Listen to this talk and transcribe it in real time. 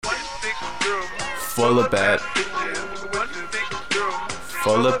Full of bad,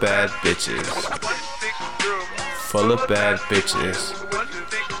 full of bad bitches, full of bad bitches.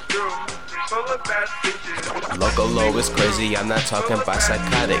 Loco low is crazy, I'm not talking about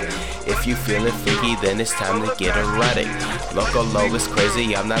psychotic. If you feeling freaky, then it's time to get erotic. Loco low is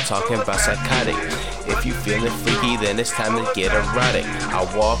crazy, I'm not talking about psychotic. If you feeling freaky, then it's time to get erotic.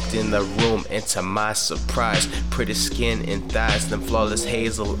 I walked in the room, and to my surprise, pretty skin and thighs, them flawless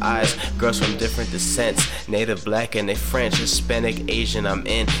hazel eyes. Girls from different descents, native black and they French, Hispanic, Asian, I'm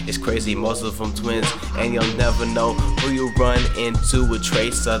in. It's crazy, most of them twins, and you'll never know who you run into with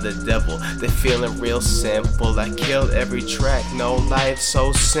traits of the devil. They feeling real simple, I killed every track, no life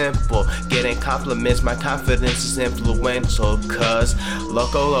so simple. Getting compliments, my confidence is influential, cause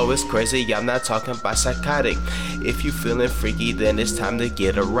Loco low is crazy, I'm not talking about psychotic. If you feeling freaky, then it's time to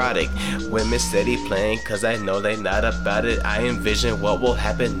get erotic. Women steady playing, cause I know they not about it. I envision what will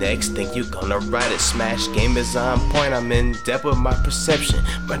happen next, think you gonna ride it. Smash game is on point, I'm in depth with my perception.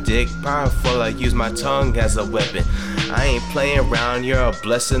 My dick powerful, I use my tongue as a weapon. I ain't playing around, you're a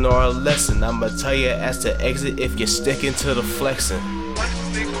blessing or a lesson. I'ma tell your ass to exit if you're sticking to the flexing.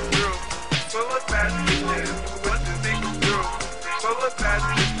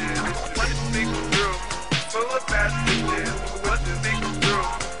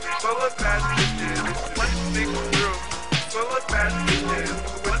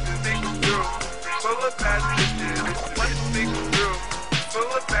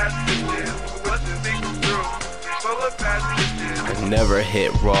 Never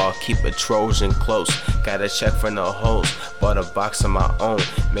hit raw, keep a Trojan close. Gotta check for no holes. Bought a box of my own,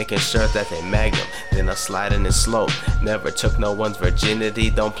 making sure that they magnum. Then I slide in it slow. Never took no one's virginity,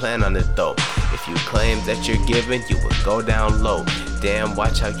 don't plan on it though. If you claim that you're giving, you will go down low. Damn,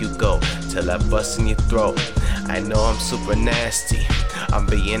 watch how you go, till I bust in your throat. I know I'm super nasty, I'm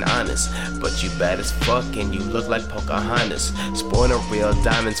being honest, but you bad as fuck and you look like Pocahontas. Spoiling real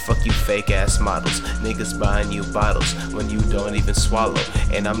diamonds, fuck you fake ass models. Niggas buying you bottles when you don't even swallow.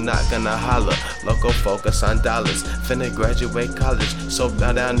 And I'm not gonna holler, loco focus on dollars. Finna graduate college, so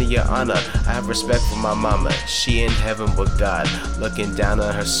bow down to your honor. I have respect for my mama, she in heaven with God. Looking down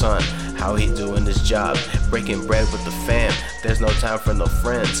on her son, how he doing his job. Breaking bread with the fam, there's no time for no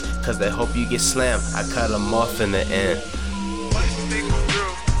friends, cause they hope you get slammed. I cut them off in the end.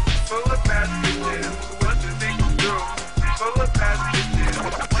 Full of bad bitches.